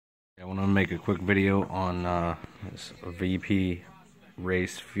going to make a quick video on this VP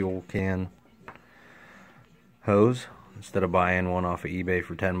race fuel can hose. Instead of buying one off of eBay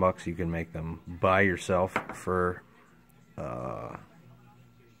for 10 bucks, you can make them by yourself for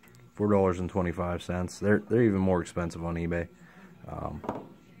 $4.25. They're even more expensive on eBay.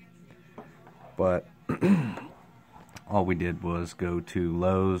 But all we did was go to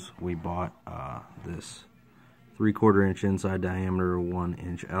Lowe's. We bought this 3/4 inch inside diameter, 1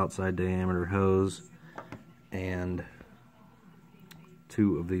 inch outside diameter hose, and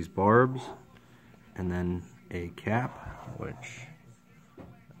 2 of these barbs, and then a cap, which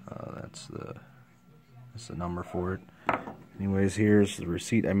that's the number for it. Anyways, here's the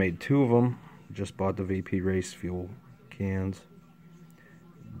receipt. I made 2 of them. Just bought the VP race fuel cans.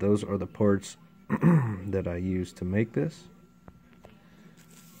 Those are the parts that I used to make this.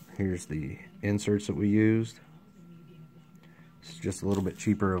 Here's the inserts that we used. It's just a little bit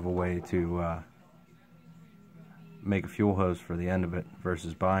cheaper of a way to make a fuel hose for the end of it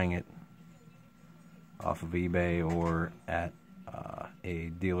versus buying it off of eBay or at a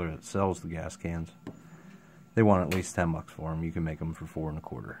dealer that sells the gas cans. They want at least 10 bucks for them. You can make them for 4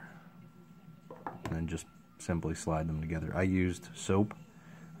 1/4, and then just simply slide them together. I used soap.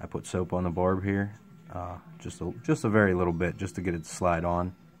 I put soap on the barb here, just a very little bit, just to get it to slide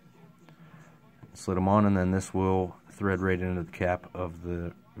on. Slid them on, and then this will thread right into the cap of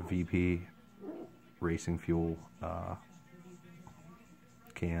the VP racing fuel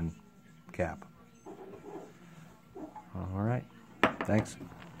can cap. Alright, thanks.